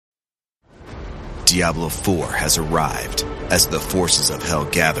Diablo 4 has arrived. As the forces of hell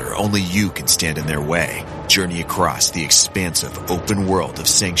gather, only you can stand in their way. Journey across the expansive open world of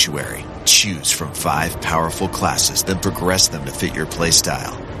Sanctuary. Choose from 5 powerful classes, then progress them to fit your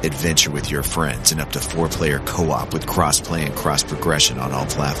playstyle. Adventure with your friends in up to 4-player co-op with cross-play and cross-progression on all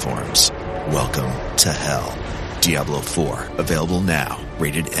platforms. Welcome to hell. Diablo 4, available now.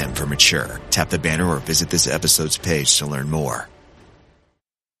 Rated M for mature. Tap the banner or visit this episode's page to learn more.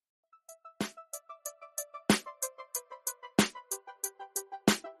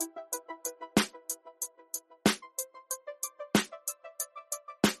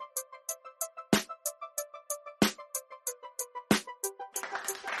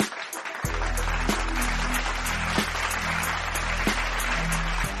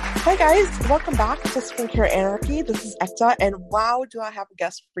 Hi guys, welcome back to Skincare Anarchy. This is Ekta, and wow, do I have a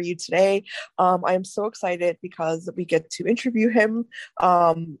guest for you today. I am so excited because we get to interview him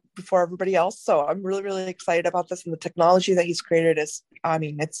before everybody else. So I'm really, really excited about this, and the technology that he's created is,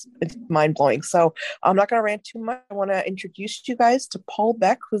 it's mind-blowing. So I'm not going to rant too much. I want to introduce you guys to Paul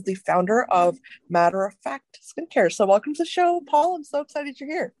Baek, who's the founder of Matter of Fact Skincare. So welcome to the show, Paul. I'm so excited you're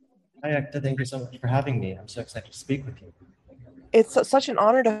here. Hi, Ekta. Thank you so much for having me. I'm so excited to speak with you. It's such an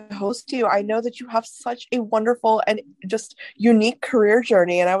honor to host you. I know that you have such a wonderful and just unique career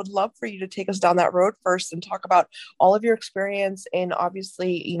journey, and I would love for you to take us down that road first and talk about all of your experience in,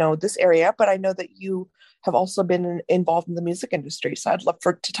 obviously, this area, but I know that you have also been involved in the music industry, so I'd love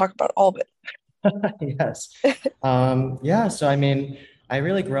to talk about all of it. Yes. So I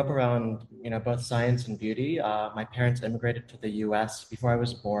really grew up around, both science and beauty. My parents immigrated to the US before I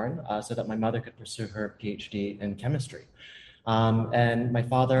was born, so that my mother could pursue her PhD in chemistry. And my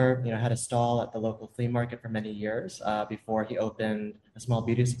father, had a stall at the local flea market for many years before he opened a small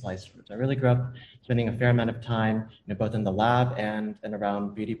beauty supply store. So I really grew up spending a fair amount of time, both in the lab and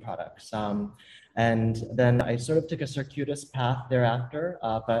around beauty products. And then I sort of took a circuitous path thereafter,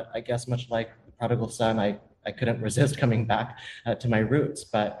 but I guess much like the prodigal son, I couldn't resist coming back to my roots.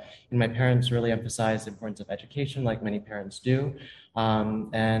 But my parents really emphasized the importance of education, like many parents do.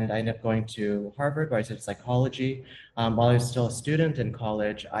 And I ended up going to Harvard, where I studied psychology. While I was still a student in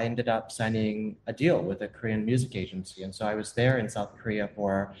college, I ended up signing a deal with a Korean music agency. And so I was there in South Korea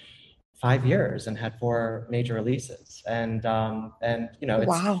for 5 years and had 4 major releases. Wow.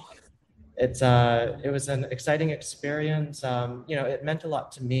 It was an exciting experience. It meant a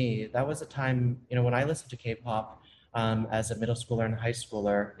lot to me. That was a time, when I listened to K-pop as a middle schooler and high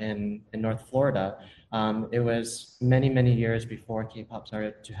schooler in North Florida. It was many, many years before K-pop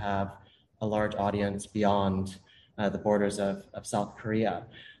started to have a large audience beyond the borders of South Korea.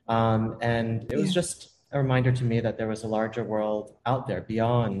 And it was just a reminder to me that there was a larger world out there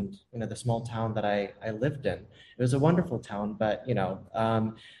beyond, the small town that I lived in. It was a wonderful town, but,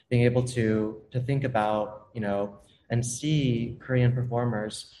 being able to think about, and see Korean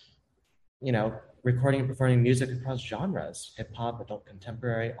performers, recording and performing music across genres, hip hop, adult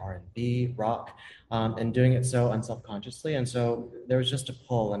contemporary, R&B, rock, and doing it so unselfconsciously. And so there was just a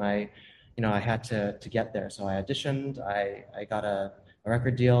pull, and I had to get there. So I auditioned, I got a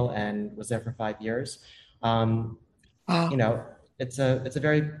record deal and was there for 5 years. Wow. It's a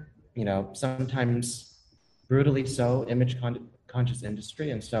very, sometimes brutally so conscious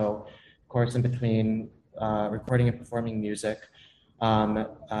industry. And so, of course, in between recording and performing music,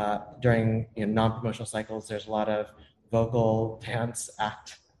 during non-promotional cycles, there's a lot of vocal, dance,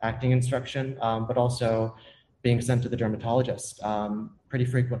 acting instruction, but also being sent to the dermatologist pretty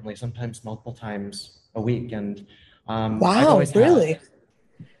frequently, sometimes multiple times a week. And wow, really?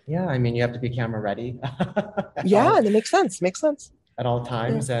 Yeah, you have to be camera ready. Yeah, that makes sense. At all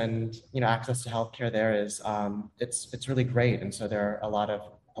times, and access to healthcare there is it's really great, and so there are a lot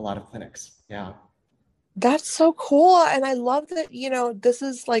of clinics. Yeah. That's so cool. And I love that, this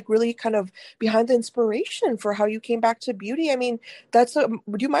is like really kind of behind the inspiration for how you came back to beauty.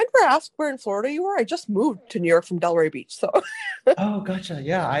 Would you mind if I ask where in Florida you were? I just moved to New York from Delray Beach. So. Oh, gotcha.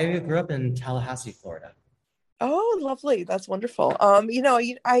 Yeah, I grew up in Tallahassee, Florida. Oh, lovely. That's wonderful. I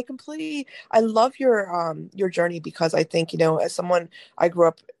love your journey, because I think, as someone, I grew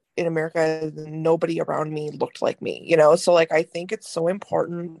up in America, nobody around me looked like me, so like, I think it's so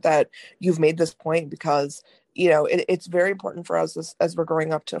important that you've made this point, because it's very important for us as we're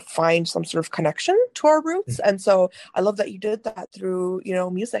growing up to find some sort of connection to our roots. And so I love that you did that through,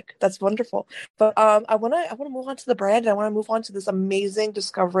 music. That's wonderful. But I want to move on to the brand, and I want to move on to this amazing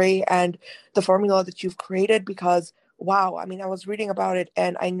discovery and the formula that you've created, because wow, I mean, I was reading about it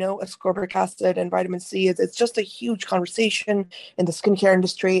and I know ascorbic acid and vitamin C is it's just a huge conversation in the skincare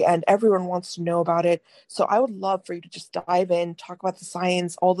industry and everyone wants to know about it. So I would love for you to just dive in, talk about the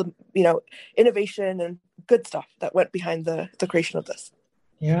science, all the, innovation and good stuff that went behind the creation of this.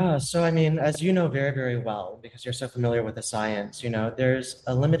 Yeah, so I mean, as you know very, very well, because you're so familiar with the science, there's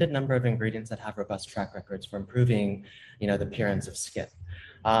a limited number of ingredients that have robust track records for improving, the appearance of skin.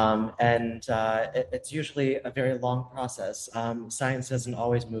 It's usually a very long process. Science doesn't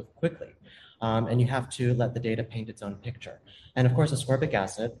always move quickly, and you have to let the data paint its own picture. And of course, ascorbic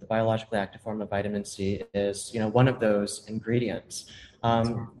acid, the biologically active form of vitamin C, is, one of those ingredients.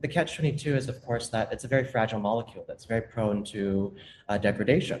 The catch-22 is, of course, that it's a very fragile molecule that's very prone to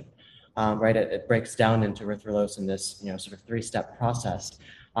degradation. Right, it breaks down into erythrulose in this, sort of three-step process,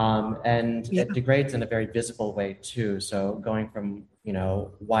 and Yeah. it degrades in a very visible way too. So going from,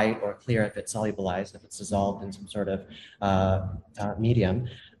 white or clear if it's solubilized, if it's dissolved in some sort of medium,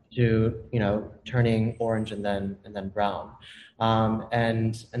 to, turning orange and then brown,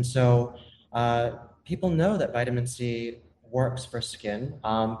 and so people know that vitamin C works for skin,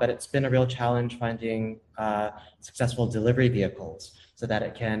 but it's been a real challenge finding successful delivery vehicles so that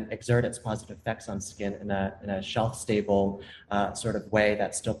it can exert its positive effects on skin in a shelf-stable sort of way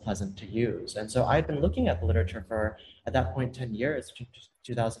that's still pleasant to use. And so I'd been looking at the literature for, at that point, 10 years,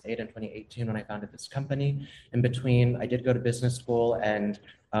 2008 and 2018 when I founded this company. In between, I did go to business school and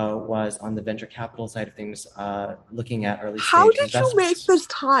was on the venture capital side of things, looking at early How stage did you make investments. this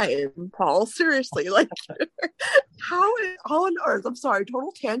time, Paul? Seriously, like how on earth? I'm sorry,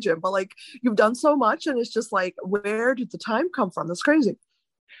 total tangent, but like you've done so much, and it's just like, where did the time come from? That's crazy.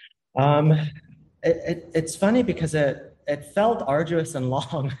 Um, it's funny because it felt arduous and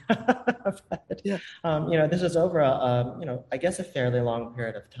long. But, Yeah, this was over I guess a fairly long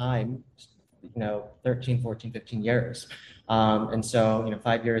period of time, 13, 14, 15 years. And so,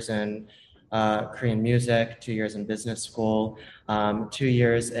 5 years in Korean music, 2 years in business school, 2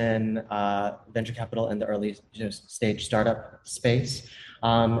 years in venture capital in the early stage startup space.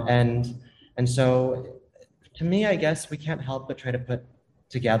 And so to me, I guess we can't help but try to put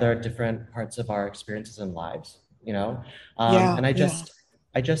together different parts of our experiences and lives, yeah, and I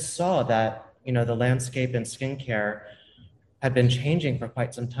yeah, just saw that, the landscape in skincare had been changing for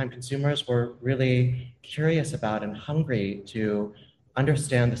quite some time. Consumers were really curious about and hungry to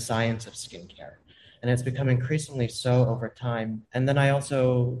understand the science of skincare. And it's become increasingly so over time. And then I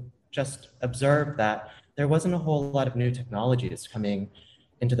also just observed that there wasn't a whole lot of new technologies coming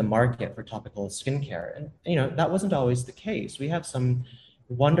into the market for topical skincare. And, that wasn't always the case. We have some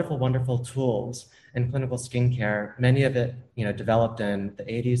wonderful, wonderful tools in clinical skincare, many of it, developed in the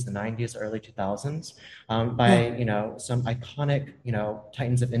 80s, the 90s, early 2000s, yeah, by, some iconic,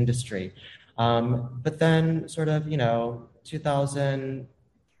 titans of industry. But then sort of, 2000,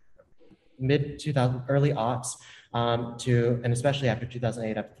 mid 2000, early aughts, and especially after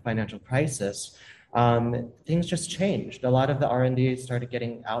 2008, after the financial crisis, things just changed. A lot of the R&D started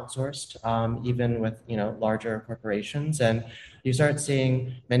getting outsourced, even with, larger corporations, and you start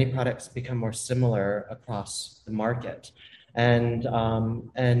seeing many products become more similar across the market. And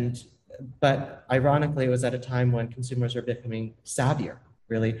but ironically, it was at a time when consumers were becoming savvier,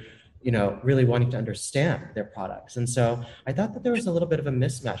 really, really wanting to understand their products. And so I thought that there was a little bit of a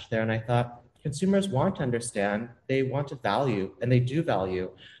mismatch there. And I thought consumers want to understand, they want to value, and they do value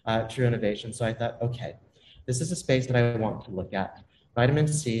true innovation. So I thought, okay, this is a space that I want to look at. Vitamin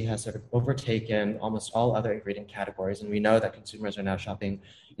C has sort of overtaken almost all other ingredient categories, and we know that consumers are now shopping,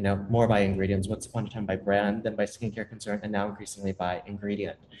 more by ingredients. Once upon a time by brand, then by skincare concern, and now increasingly by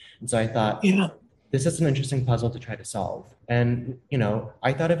ingredient. And so I thought, yeah, this is an interesting puzzle to try to solve. And,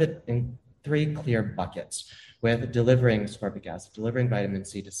 I thought of it in three clear buckets with delivering ascorbic acid, delivering vitamin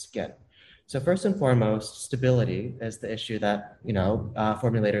C to skin. So first and foremost, stability is the issue that,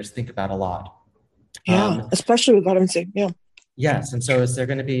 formulators think about a lot. yeah. Um, Especially with vitamin C. Yeah, yes, and so is there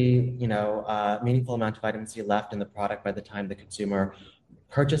going to be, a meaningful amount of vitamin C left in the product by the time the consumer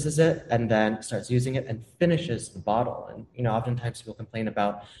purchases it and then starts using it and finishes the bottle? And, oftentimes people complain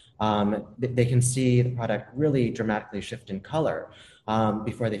about they can see the product really dramatically shift in color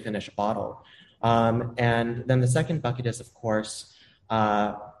before they finish a bottle. And then the second bucket is, of course,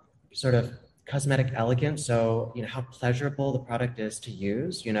 sort of cosmetic elegance. So, how pleasurable the product is to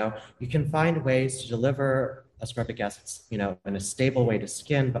use. You can find ways to deliver ascorbic acids, in a stable way to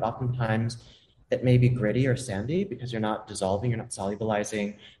skin, but oftentimes it may be gritty or sandy because you're not dissolving, you're not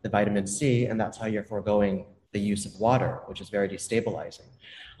solubilizing the vitamin C, and that's how you're foregoing the use of water, which is very destabilizing.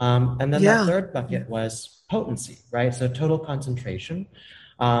 And then that yeah, third yeah, bucket was potency, right? So total concentration.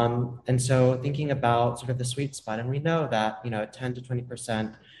 And so thinking about sort of the sweet spot, and we know that, 10 to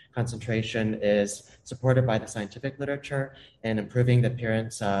 20% concentration is supported by the scientific literature in improving the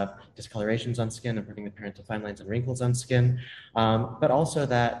appearance of discolorations on skin, improving the appearance of fine lines and wrinkles on skin, but also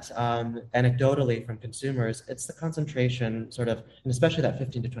that anecdotally from consumers, it's the concentration sort of, and especially that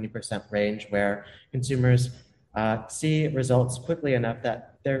 15 to 20% range where consumers see results quickly enough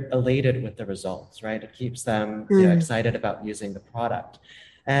that they're elated with the results, right? It keeps them, excited about using the product.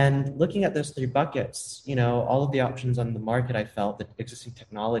 And looking at those three buckets, all of the options on the market, I felt that existing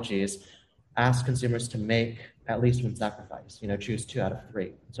technologies ask consumers to make at least one sacrifice, choose two out of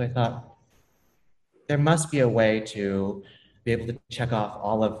three. So I thought there must be a way to be able to check off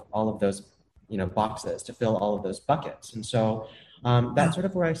all of those, boxes to fill all of those buckets. And so that's sort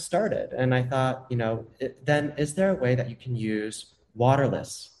of where I started. And I thought, then is there a way that you can use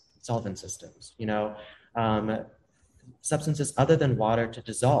waterless solvent systems? Substances other than water to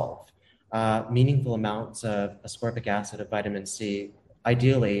dissolve meaningful amounts of ascorbic acid, of vitamin C,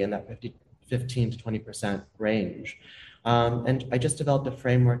 ideally in that 15 to 20% range. And I just developed a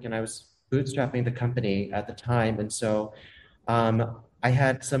framework, and I was bootstrapping the company at the time. And so I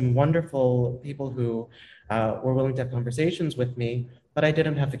had some wonderful people who were willing to have conversations with me, but I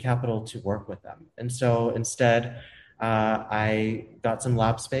didn't have the capital to work with them. And so instead, I got some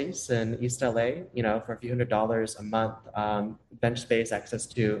lab space in East LA, for a few $100s a month, bench space, access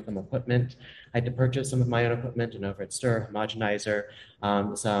to some equipment. I had to purchase some of my own equipment, an overhead stir, homogenizer,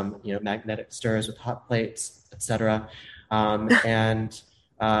 some, magnetic stirrers with hot plates, etc., and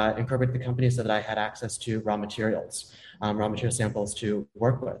incorporated the company so that I had access to raw material samples to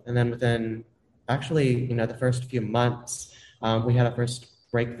work with. And then within actually, the first few months, we had our first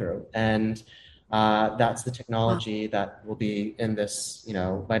breakthrough, and that's the technology that will be in this,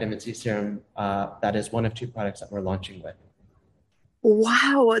 vitamin C serum. That is one of two products that we're launching with.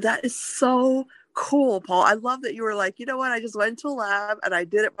 Wow, that is so cool, Paul. I love that you were like, you know what? I just went to a lab and I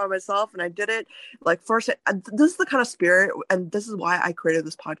did it by myself, and I did it like first. And this is the kind of spirit, and this is why I created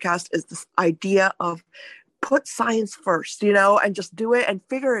this podcast, is this idea of put science first, and just do it and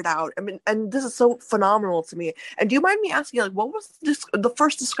figure it out. I mean, and this is so phenomenal to me. And do you mind me asking, like, what was the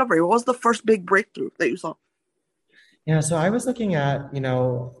first discovery? What was the first big breakthrough that you saw? Yeah, so I was looking at,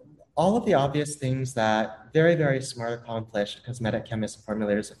 all of the obvious things that very, very smart, accomplished cosmetic chemists and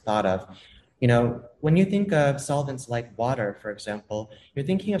formulators have thought of. When you think of solvents like water, for example, you're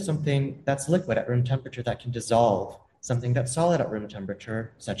thinking of something that's liquid at room temperature that can dissolve something that's solid at room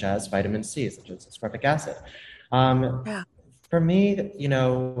temperature, such as vitamin C, such as ascorbic acid. Yeah. For me,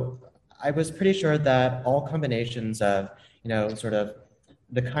 I was pretty sure that all combinations of, sort of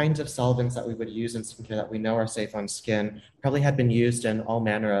the kinds of solvents that we would use in skincare that we know are safe on skin probably had been used in all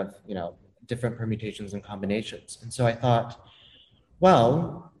manner of, different permutations and combinations. And so I thought,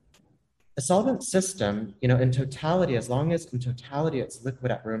 well, a solvent system, in totality, as long as in totality it's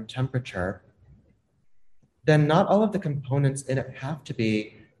liquid at room temperature, then not all of the components in it have to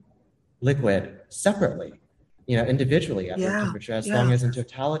be liquid separately, individually at room temperature, as long as in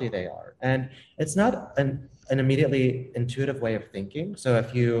totality they are. And it's not an immediately intuitive way of thinking. So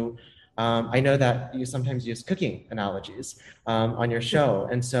if you, I know that you sometimes use cooking analogies on your show.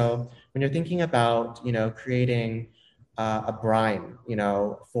 And so when you're thinking about, creating a brine,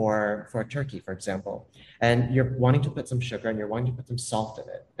 for turkey, for example, and you're wanting to put some sugar and you're wanting to put some salt in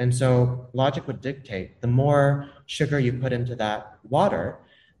it. And so logic would dictate the more sugar you put into that water,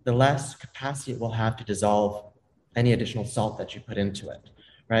 the less capacity it will have to dissolve any additional salt that you put into it,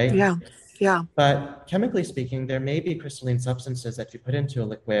 right? Yeah, yeah. But chemically speaking, there may be crystalline substances that you put into a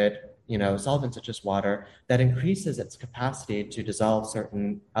liquid, solvent such as water, that increases its capacity to dissolve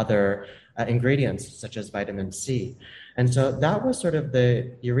certain other ingredients, such as vitamin C. And so that was sort of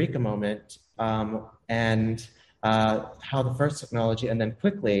the eureka moment, and how the first technology, and then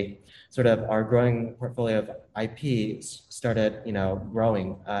quickly sort of our growing portfolio of IPs started,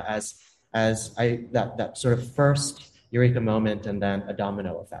 growing as that sort of first eureka moment, and then a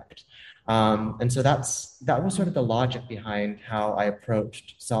domino effect. And so that was sort of the logic behind how I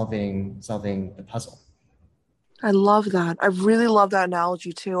approached solving the puzzle. I love that. I really love that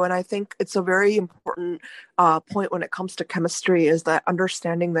analogy too. And I think it's a very important point when it comes to chemistry, is that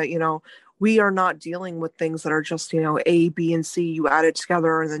understanding that, we are not dealing with things that are just, A, B, and C, you add it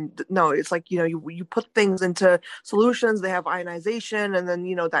together. And then, no, it's like, you put things into solutions, they have ionization, and then,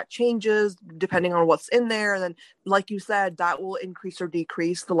 that changes depending on what's in there. And then, like you said, that will increase or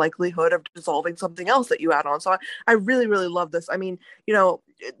decrease the likelihood of dissolving something else that you add on. So I really, really love this. I mean,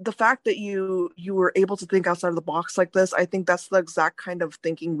 the fact that you were able to think outside of the box like this, I think that's the exact kind of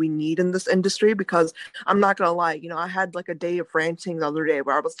thinking we need in this industry. Because I'm not gonna lie, I had like a day of ranting the other day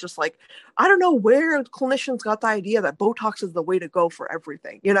where I was just like, I don't know where clinicians got the idea that Botox is the way to go for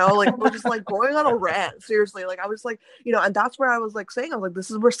everything. Like I was just like going on a rant. Seriously, like I was like, and that's where I was like saying, I was like,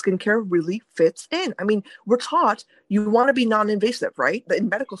 this is where skincare really fits in. I mean, we're taught you want to be non-invasive, right? In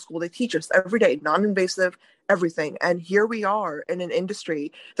medical school, they teach us every day non-invasive everything. And here we are in an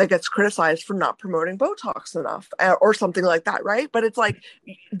industry that gets criticized for not promoting Botox enough or something like that, right? But it's like,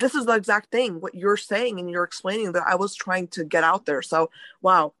 this is the exact thing, what you're saying and you're explaining that I was trying to get out there. So,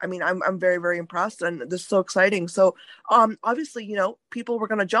 wow. I mean, I'm very, very impressed and this is so exciting. So, obviously, people were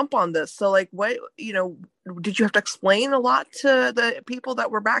going to jump on this. So like, what, did you have to explain a lot to the people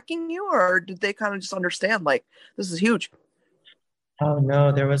that were backing you, or did they kind of just understand like, this is huge? Oh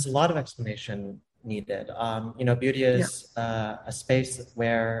no, there was a lot of explanation needed. Beauty Yeah. is a space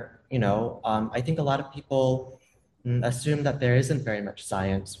where, I think a lot of people assume that there isn't very much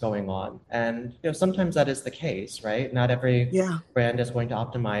science going on. And, sometimes that is the case, right? Not every Yeah. brand is going to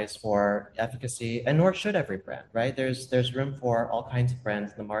optimize for efficacy, and nor should every brand, right? There's room for all kinds of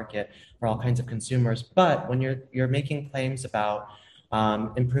brands in the market, for all kinds of consumers. But when you're making claims about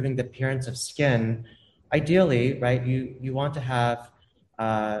improving the appearance of skin, ideally, right, you want to have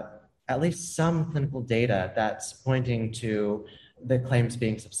uh, at least some clinical data that's pointing to the claims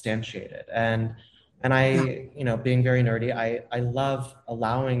being substantiated. And Yeah. being very nerdy, I love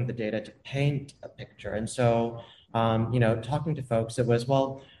allowing the data to paint a picture. And so, talking to folks, it was,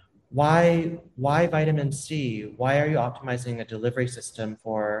 well, why vitamin C? Why are you optimizing a delivery system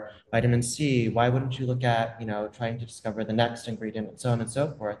for vitamin C? Why wouldn't you look at, trying to discover the next ingredient and so on and so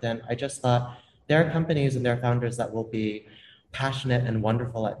forth? And I just thought there are companies and there are founders that will be passionate and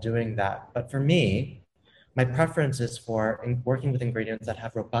wonderful at doing that. But for me, my preference is for working with ingredients that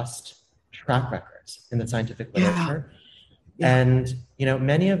have robust track records in the scientific Yeah. literature. Yeah. And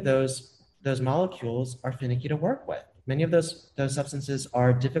many of those molecules are finicky to work with. Many of those substances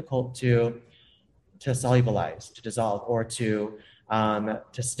are difficult to solubilize, to dissolve, or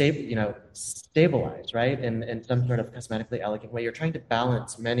stabilize, right? In some sort of cosmetically elegant way. You're trying to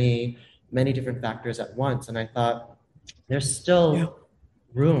balance many different factors at once. And I thought there's Yeah. still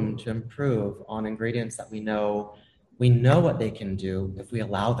room to improve on ingredients that we know what they can do if we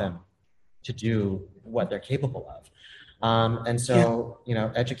allow them to do what they're capable of. And Yeah. so,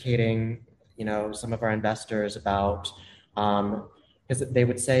 educating, some of our investors about, because they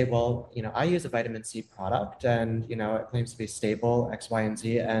would say, well, I use a vitamin C product and, it claims to be stable, X, Y, and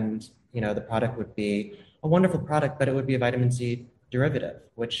Z. And, the product would be a wonderful product, but it would be a vitamin C derivative,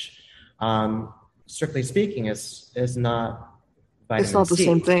 which, strictly speaking, is not It's vitamin not the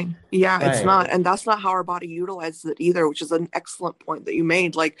same C. thing. Yeah, it's Right. not. And that's not how our body utilizes it either, which is an excellent point that you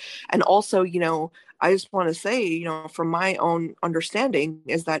made. Like, and also, I just want to say, from my own understanding,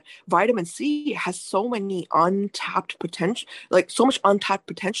 is that vitamin C has so many untapped potential, like so much untapped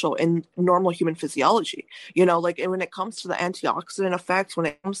potential in normal human physiology. Like, and when it comes to the antioxidant effects, when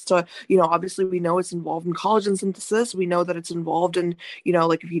it comes to, obviously we know it's involved in collagen synthesis. We know that it's involved in,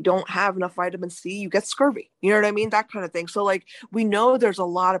 like if you don't have enough vitamin C, you get scurvy. You know what I mean? That kind of thing. So like, we know there's a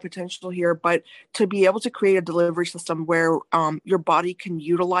lot of potential here, but to be able to create a delivery system where your body can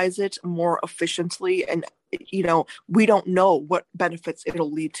utilize it more efficiently, and we don't know what benefits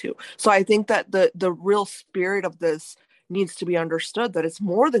it'll lead to. So I think that the real spirit of this needs to be understood, that it's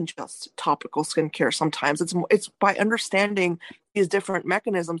more than just topical skincare. Sometimes it's by understanding these different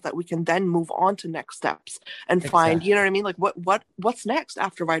mechanisms that we can then move on to next steps and find, you know Exactly. what I mean, like what's next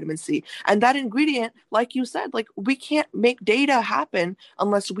after vitamin C. And that ingredient, like you said, like we can't make data happen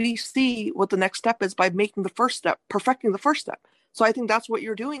unless we see what the next step is by making the first step, perfecting the first step. So I think that's what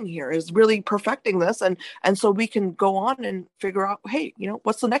you're doing here, is really perfecting this, and so we can go on and figure out, hey,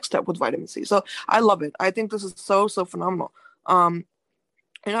 what's the next step with vitamin C. So I love it. I think this is so, so phenomenal.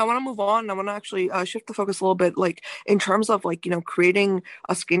 And I want to move on. I want to actually shift the focus a little bit, like in terms of like, creating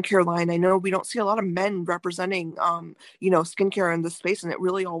a skincare line. I know we don't see a lot of men representing, skincare in this space, and it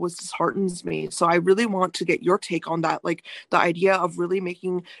really always disheartens me. So I really want to get your take on that, like the idea of really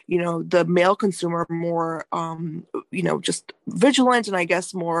making, the male consumer more, just vigilant, and I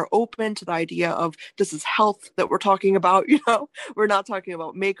guess more open to the idea of this is health that we're talking about. We're not talking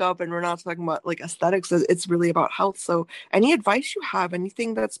about makeup and we're not talking about like aesthetics. It's really about health. So any advice you have,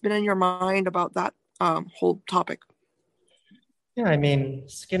 anything that's been in your mind about that whole topic? Yeah, I mean,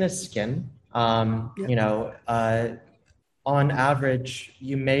 skin is skin. Yeah. On average,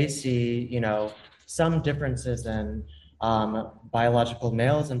 you may see, some differences in biological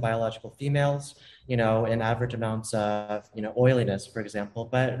males and biological females, in average amounts of, oiliness, for example,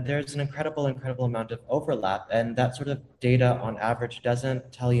 but there's an incredible amount of overlap. And that sort of data on average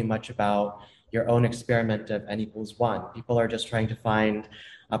doesn't tell you much about your own experiment of N equals one. People are just trying to find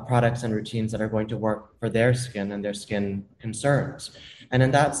products and routines that are going to work for their skin and their skin concerns. And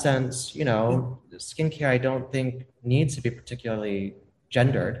in that sense, Yeah. skincare, I don't think needs to be particularly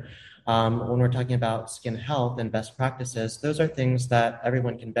gendered. When we're talking about skin health and best practices, those are things that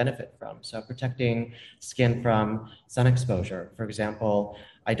everyone can benefit from. So protecting skin from sun exposure, for example,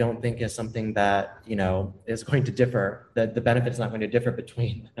 I don't think is something that, is going to differ, that the benefit is not going to differ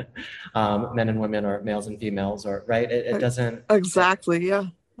between men and women or males and females, or right. It E- doesn't, Exactly. Yeah.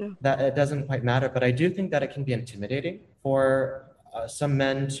 Yeah. that it doesn't quite matter, but I do think that it can be intimidating for some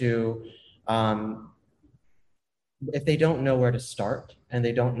men to, um, if they don't know where to start and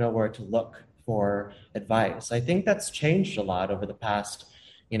they don't know where to look for advice. I think that's changed a lot over the past,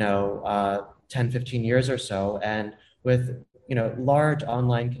 10, 15 years or so. And with, large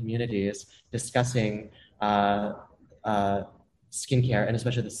online communities discussing uh, uh, skincare and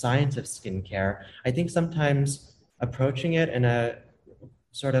especially the science of skincare, I think sometimes approaching it in a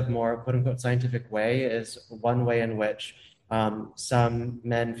sort of more quote unquote scientific way is one way in which some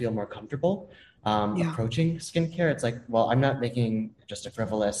men feel more comfortable Yeah. approaching skincare. It's like, well, I'm not making just a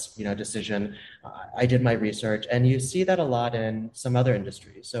frivolous, decision. I did my research, and you see that a lot in some other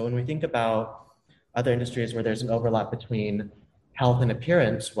industries. So when we think about other industries where there's an overlap between health and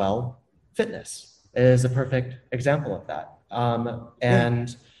appearance, well, fitness is a perfect example of that. Yeah.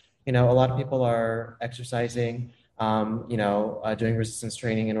 And a lot of people are exercising, doing resistance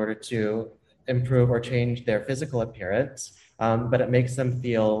training in order to improve or change their physical appearance, but it makes them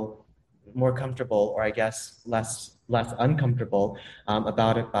feel more comfortable, or I guess less uncomfortable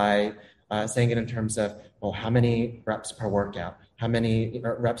about it by saying it in terms of, well, how many reps per workout, how many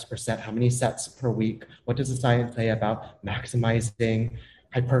reps per set, how many sets per week? What does the science say about maximizing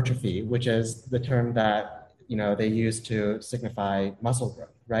hypertrophy, which is the term that they use to signify muscle growth,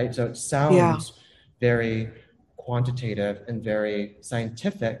 right? So it Yeah. sounds very quantitative and very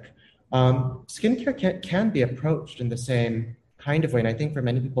scientific. Skincare can be approached in the same kind of way, and I think for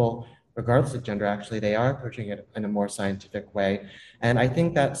many people, regardless of gender, actually, they are approaching it in a more scientific way. And I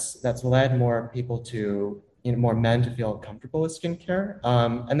think that's led more people to, more men to feel comfortable with skincare.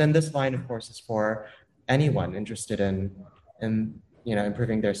 And then this line, of course, is for anyone interested in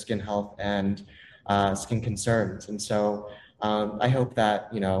improving their skin health and skin concerns. And so I hope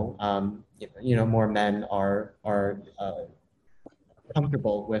that more men are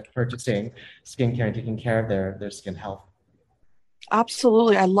comfortable with purchasing skincare and taking care of their skin health.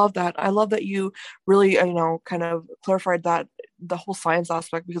 Absolutely. I love that. I love that you really, kind of clarified that the whole science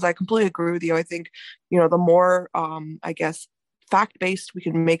aspect because I completely agree with you. I think, the more, I guess, fact-based we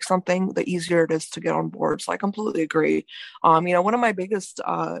can make something, the easier it is to get on board. So I completely agree. One of my biggest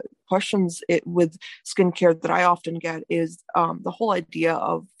questions with skincare that I often get is the whole idea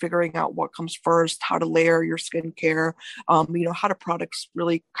of figuring out what comes first, how to layer your skincare, how do products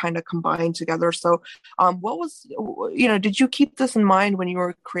really kind of combine together. So what was, did you keep this in mind when you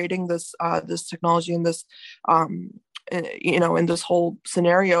were creating this technology and this, in this whole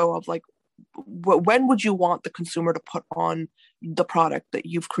scenario of like, when would you want the consumer to put on the product that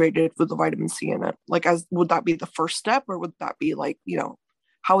you've created with the vitamin C in it? Like, as would that be the first step, or would that be like,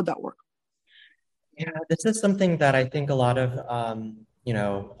 how would that work? Yeah, this is something that I think a lot of,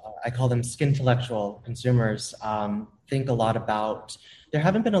 I call them skin intellectual consumers, think a lot about. There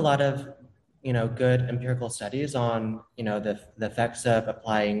haven't been a lot of, good empirical studies on, the effects of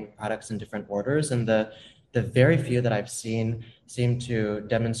applying products in different orders. And the very few that I've seen seem to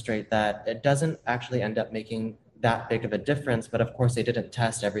demonstrate that it doesn't actually end up making that big of a difference. But of course, they didn't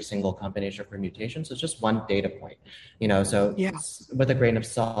test every single combination or permutation. So it's just one data point, so Yeah. with a grain of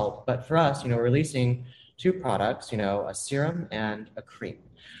salt. But for us, we're releasing two products, a serum and a cream.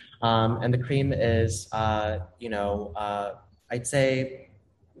 And the cream is, I'd say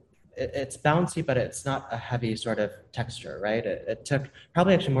it's bouncy, but it's not a heavy sort of texture, right? It took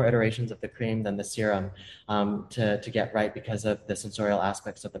probably actually more iterations of the cream than the serum to get right because of the sensorial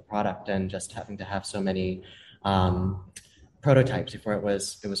aspects of the product and just having to have so many um, prototypes before it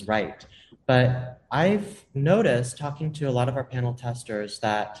was right. But I've noticed talking to a lot of our panel testers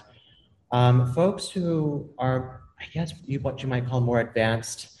that folks who are, I guess, what you might call more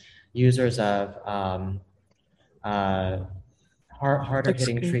advanced users of uh, harder Like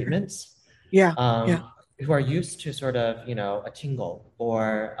hitting skincare. treatments, Yeah. Yeah. who are used to sort of, a tingle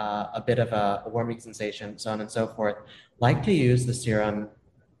or a bit of a warming sensation, so on and so forth, like to use the serum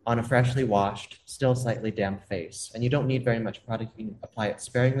on a freshly washed, still slightly damp face. And you don't need very much product. You can apply it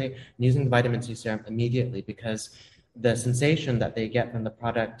sparingly and using the vitamin C serum immediately because the sensation that they get from the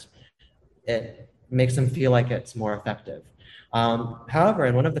product, it makes them feel like it's more effective. However,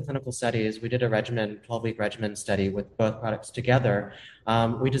 in one of the clinical studies, we did a 12-week regimen study with both products together.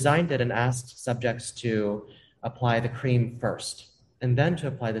 We designed it and asked subjects to apply the cream first and then to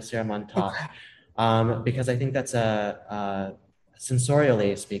apply the serum on top, Okay. because I think that's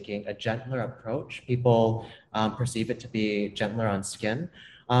sensorially speaking, a gentler approach. People perceive it to be gentler on skin.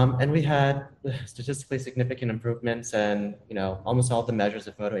 And we had statistically significant improvements in, almost all the measures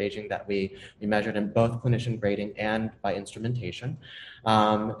of photoaging that we measured in both clinician grading and by instrumentation.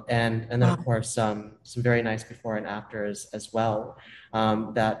 And then of Wow. course some very nice before and afters as well,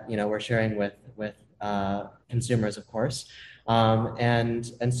 that we're sharing with consumers, of course.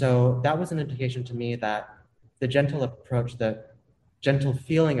 And so that was an indication to me that the gentle approach, the gentle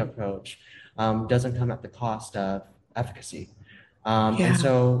feeling approach, doesn't come at the cost of efficacy. And Yeah.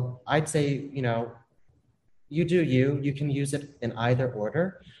 so I'd say, you do you. You can use it in either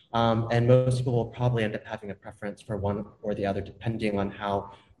order. And most people will probably end up having a preference for one or the other, depending on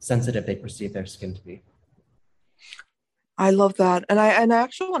how sensitive they perceive their skin to be. I love that. And I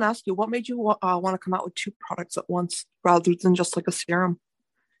actually want to ask you, what made you want to come out with two products at once rather than just like a serum?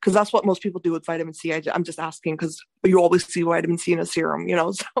 Because that's what most people do with vitamin C. I'm just asking because you always see vitamin C in a serum,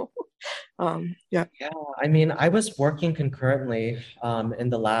 So, yeah. Yeah, I mean, I was working concurrently in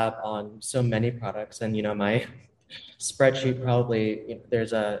the lab on so many products, and my spreadsheet probably,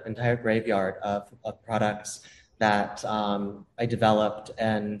 there's an entire graveyard of products that I developed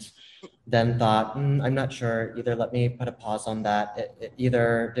and then thought, I'm not sure, either let me put a pause on that. It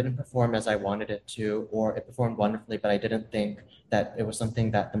either didn't perform as I wanted it to, or it performed wonderfully, but I didn't think that it was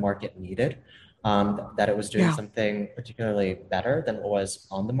something that the market needed, that it was doing Yeah. something particularly better than what was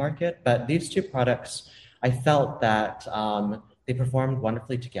on the market. But these two products, I felt that they performed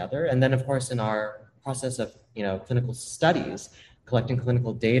wonderfully together. And then, of course, in our process of clinical studies, collecting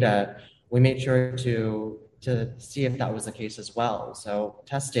clinical data, we made sure to see if that was the case as well. So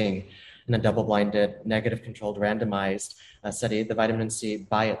testing in a double-blinded, negative-controlled, randomized study, the vitamin C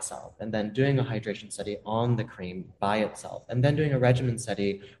by itself, and then doing a hydration study on the cream by itself, and then doing a regimen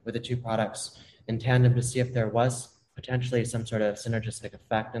study with the two products in tandem to see if there was potentially some sort of synergistic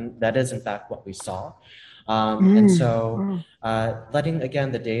effect. And that is, in fact, what we saw. And Mm. so Mm. letting,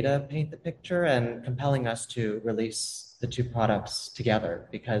 again, the data paint the picture and compelling us to release the two products together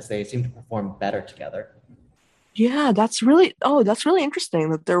because they seem to perform better together. Yeah, that's really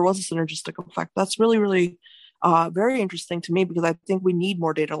interesting that there was a synergistic effect. That's really, really very interesting to me because I think we need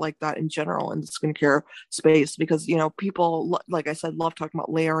more data like that in general in the skincare space because, people, like I said, love talking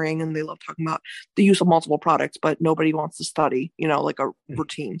about layering and they love talking about the use of multiple products, but nobody wants to study, like a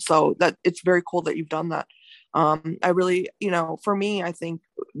routine. So that it's very cool that you've done that. I really, for me, I think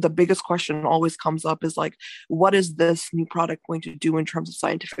the biggest question always comes up is like, what is this new product going to do in terms of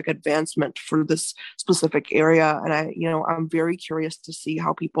scientific advancement for this specific area? And I'm very curious to see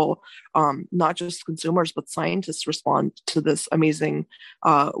how people, not just consumers, but scientists respond to this amazing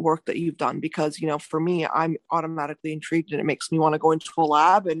work that you've done. Because, for me, I'm automatically intrigued and it makes me want to go into a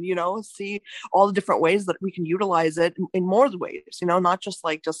lab and, see all the different ways that we can utilize it in more ways, not just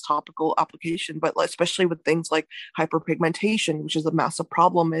like just topical application, but especially with things like hyperpigmentation, which is a massive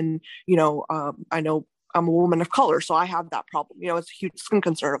problem. And, I know I'm a woman of color, so I have that problem. It's a huge skin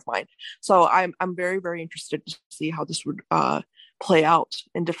concern of mine. So I'm very, very interested to see how this would play out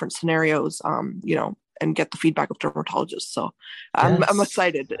in different scenarios, and get the feedback of dermatologists. So I'm Yes.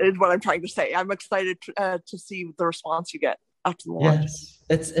 excited is what I'm trying to say. I'm excited to see the response you get after the launch.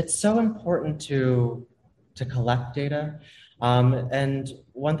 Yes, it's so important to collect data. And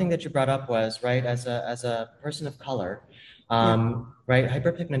one thing that you brought up was, right, as a person of color, Yeah. right,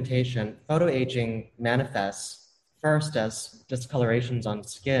 hyperpigmentation, photoaging manifests first as discolorations on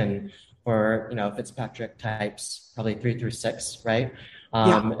skin for, Fitzpatrick types, probably 3 through 6, right?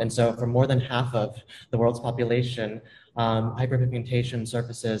 Yeah. And so for more than half of the world's population, hyperpigmentation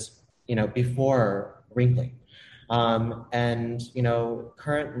surfaces, before wrinkling. And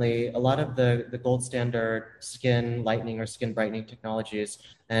currently a lot of the gold standard skin lightening or skin brightening technologies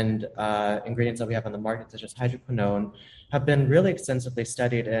and ingredients that we have on the market, such as hydroquinone, have been really extensively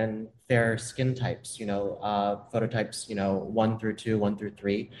studied in fair skin types, phototypes, 1 through 2, 1 through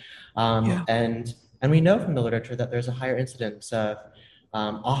 3. Yeah. And we know from the literature that there's a higher incidence of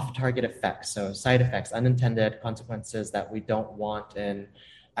off-target effects, so side effects, unintended consequences that we don't want, and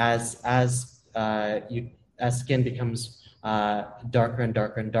you as skin becomes darker and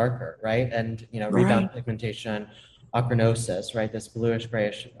darker and darker, right? And rebound Right. pigmentation achronosis, right? This bluish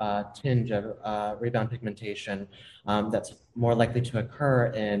grayish tinge of rebound pigmentation that's more likely to occur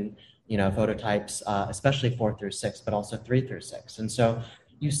in, phototypes, especially 4 through 6, but also 3 through 6. And so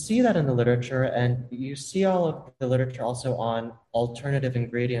you see that in the literature, and you see all of the literature also on alternative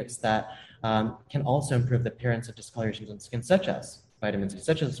ingredients that can also improve the appearance of discolorations in skin, such as vitamin C,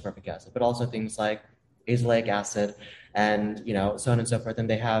 such as ascorbic acid, but also things like azelaic acid, and so on and so forth. And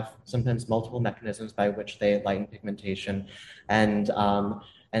they have sometimes multiple mechanisms by which they lighten pigmentation, and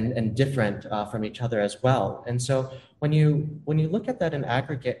different from each other as well. And so when you look at that in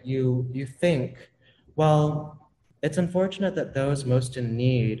aggregate, you think, well, it's unfortunate that those most in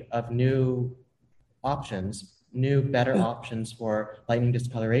need of new options, new better Yeah. options for lightning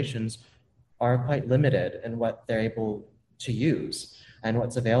discolorations, are quite limited in what they're able to use and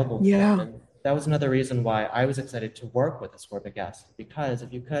what's available to them. Yeah. And that was another reason why I was excited to work with ascorbic acid, because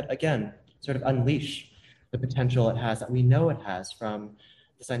if you could, again, sort of unleash the potential it has, that we know it has from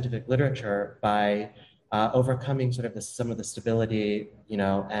the scientific literature, by overcoming sort of some of the stability,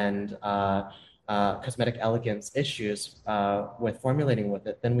 and cosmetic elegance issues with formulating with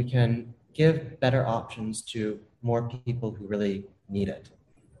it, then we can give better options to more people who really need it.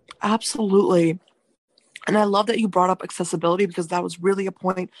 Absolutely. And I love that you brought up accessibility because that was really a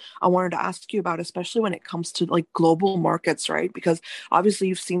point I wanted to ask you about, especially when it comes to like global markets, right? Because obviously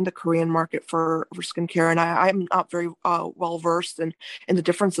you've seen the Korean market for skincare, and I'm not very well versed in the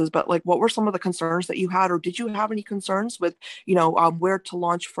differences. But like, what were some of the concerns that you had, or did you have any concerns with, where to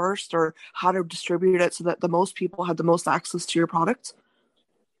launch first or how to distribute it so that the most people had the most access to your product?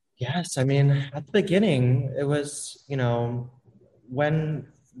 Yes, I mean, at the beginning, it was, when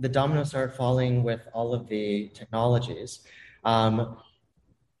the dominoes started falling with all of the technologies, um,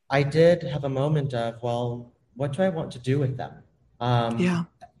 I did have a moment of, well, what do I want to do with them? Yeah, Um,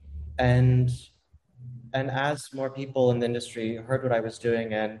 and and as more people in the industry heard what I was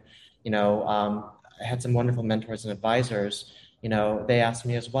doing, and I had some wonderful mentors and advisors, they asked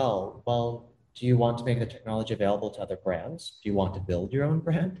me as well, well, do you want to make the technology available to other brands? Do you want to build your own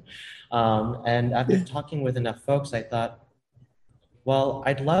brand? And after yeah, talking with enough folks, I thought, well,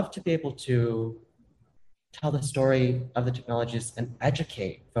 I'd love to be able to tell the story of the technologies and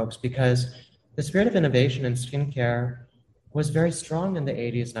educate folks, because the spirit of innovation in skincare was very strong in the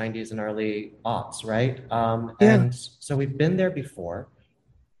 80s, 90s, and early aughts, right? yeah, And so we've been there before.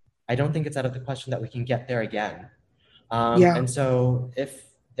 I don't think it's out of the question that we can get there again. yeah, And so if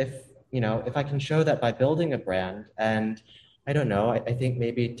I can show that by building a brand, and I don't know, I think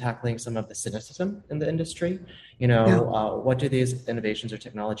maybe tackling some of the cynicism in the industry, yeah, what do these innovations or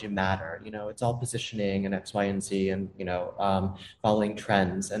technology matter? It's all positioning and X, Y, and Z, and following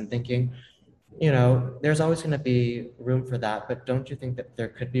trends and thinking, there's always going to be room for that, but don't you think that there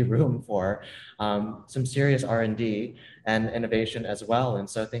could be room for some serious R&D and innovation as well? And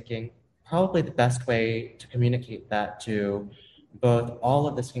so thinking probably the best way to communicate that to both all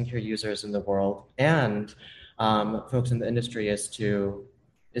of the skincare users in the world and folks in the industry is to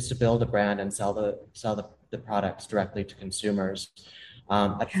build a brand and sell the products directly to consumers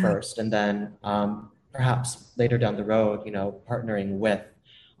at yeah. first, and then perhaps later down the road, partnering with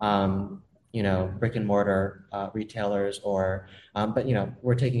um, brick and mortar retailers, but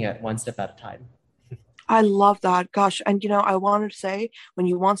we're taking it one step at a time. I love that. Gosh. And I wanted to say, when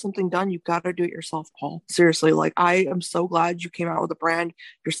you want something done, you've got to do it yourself, Paul. Seriously. Like, I am so glad you came out with a brand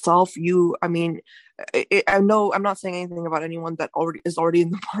yourself. I mean, I know I'm not saying anything about anyone that already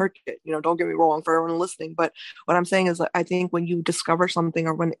in the market. Don't get me wrong for everyone listening. But what I'm saying is that I think when you discover something,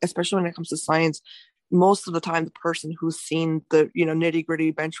 or especially when it comes to science, most of the time the person who's seen the nitty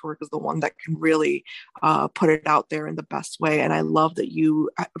gritty benchwork is the one that can really put it out there in the best way. And I love that you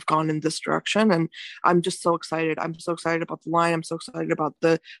have gone in this direction, and I'm just so excited. I'm so excited about the line. I'm so excited about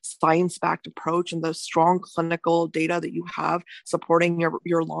the science backed approach and the strong clinical data that you have supporting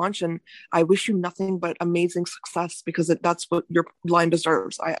your launch. And I wish you nothing but amazing success, because that's what your line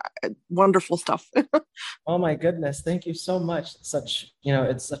deserves. Wonderful stuff. Oh my goodness, thank you so much. It's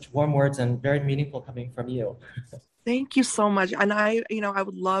such warm words and very meaningful coming from you. Thank you so much. And I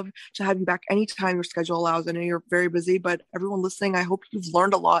would love to have you back anytime your schedule allows. I know you're very busy, but everyone listening, I hope you've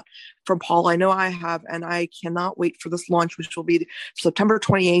learned a lot from Paul. I know I have, and I cannot wait for this launch, which will be September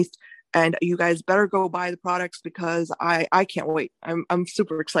 28th. And you guys better go buy the products, because I can't wait. I'm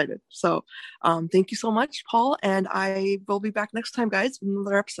super excited. So thank you so much, Paul. And I will be back next time, guys, with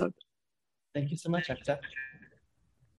another episode. Thank you so much, Ekta.